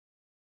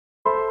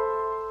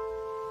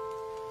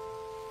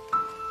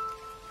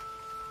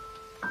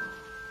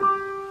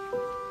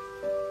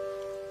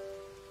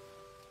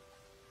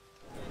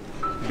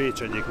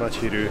Bécs egyik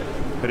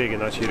régi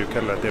nagyhírű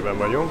kerületében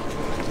vagyunk,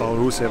 ahol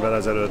 20 évvel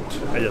ezelőtt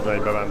egyetlen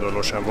egy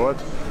bevándorló sem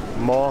volt.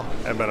 Ma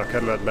ebben a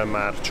kerületben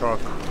már csak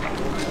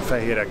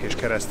fehérek és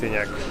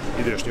keresztények,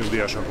 idős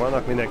nyugdíjasok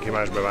vannak, mindenki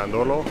más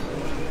bevándorló.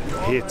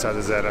 700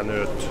 000-re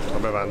nőtt a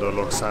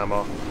bevándorlók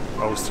száma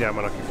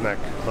Ausztriában, akiknek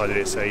nagy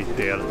része itt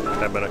él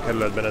ebben a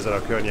kerületben, ezen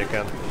a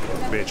környéken,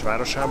 Bécs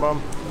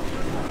városában.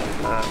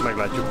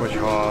 Meglátjuk, hogy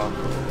ha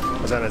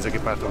az ellenzéki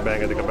pártok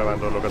beengedik a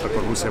bevándorlókat,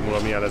 akkor 20 év múlva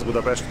milyen lesz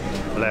Budapest.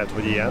 Lehet,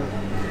 hogy ilyen.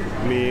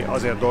 Mi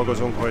azért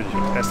dolgozunk, hogy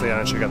ezt a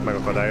jelenséget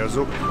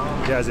megakadályozzuk.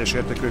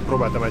 Jelzésértékű,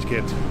 próbáltam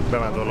egy-két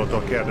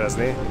bevándorlótól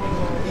kérdezni,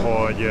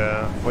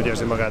 hogy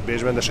érzi magát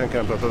Bécsben, de senki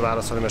nem tudott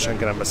válaszolni, mert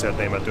senki nem beszélt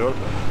németül.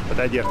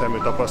 Tehát egyértelmű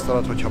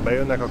tapasztalat, hogy ha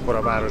bejönnek, akkor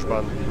a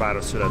városban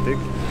város születik,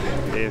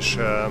 és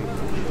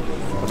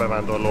a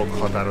bevándorlók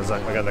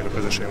határozzák meg ennek a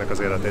közösségnek az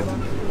életét.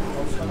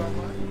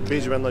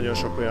 Bécsben nagyon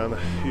sok olyan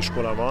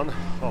iskola van,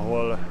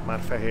 ahol már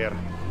fehér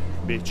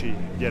bécsi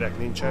gyerek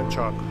nincsen,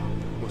 csak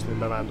muszlim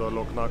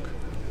bevándorlóknak,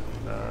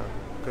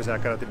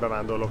 közel-keleti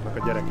bevándorlóknak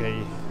a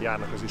gyerekei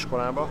járnak az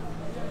iskolába,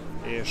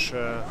 és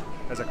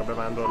ezek a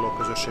bevándorló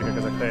közösségek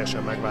ezek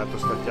teljesen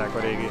megváltoztatják a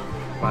régi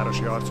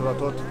városi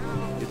arculatot.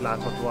 Itt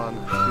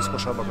láthatóan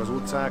piszkosabbak az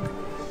utcák,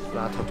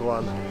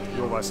 láthatóan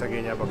jóval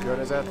szegényebb a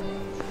környezet,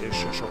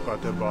 és sokkal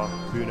több a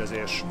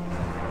bűnözés.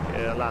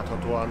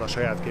 Láthatóan a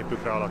saját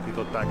képükre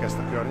alakították ezt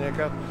a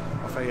környéket.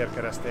 A fehér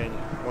keresztény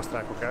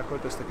osztrákok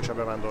elköltöztek, és a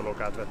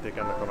bevándorlók átvették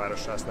ennek a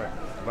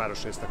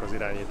városrésznek az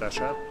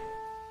irányítását.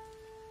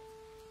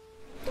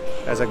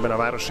 Ezekben a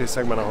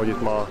városrészekben, ahogy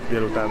itt ma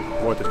délután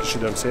volt egy kis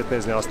időm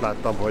szétnézni, azt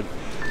láttam, hogy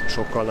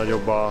sokkal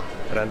nagyobb a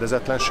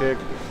rendezetlenség,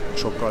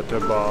 sokkal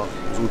több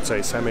az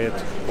utcai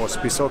szemét,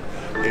 hospiszok,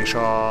 és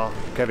a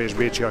kevés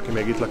bécsi, aki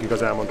még itt lakik,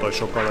 az elmondta, hogy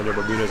sokkal nagyobb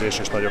a bűnözés,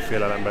 és nagyobb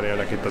félelemben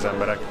élnek itt az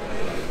emberek.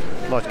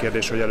 Nagy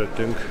kérdés, hogy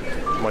előttünk,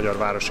 magyar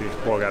városi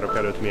polgárok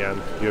előtt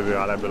milyen jövő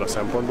áll ebből a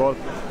szempontból.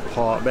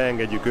 Ha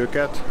beengedjük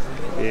őket,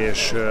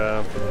 és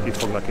itt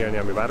fognak élni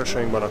a mi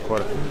városainkban,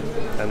 akkor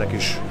ennek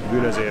is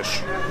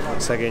bűnözés,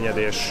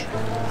 szegényedés,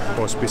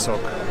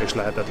 hospiszok és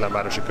lehetetlen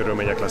városi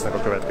körülmények lesznek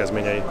a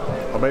következményei.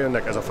 Ha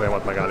bejönnek, ez a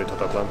folyamat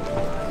megállíthatatlan.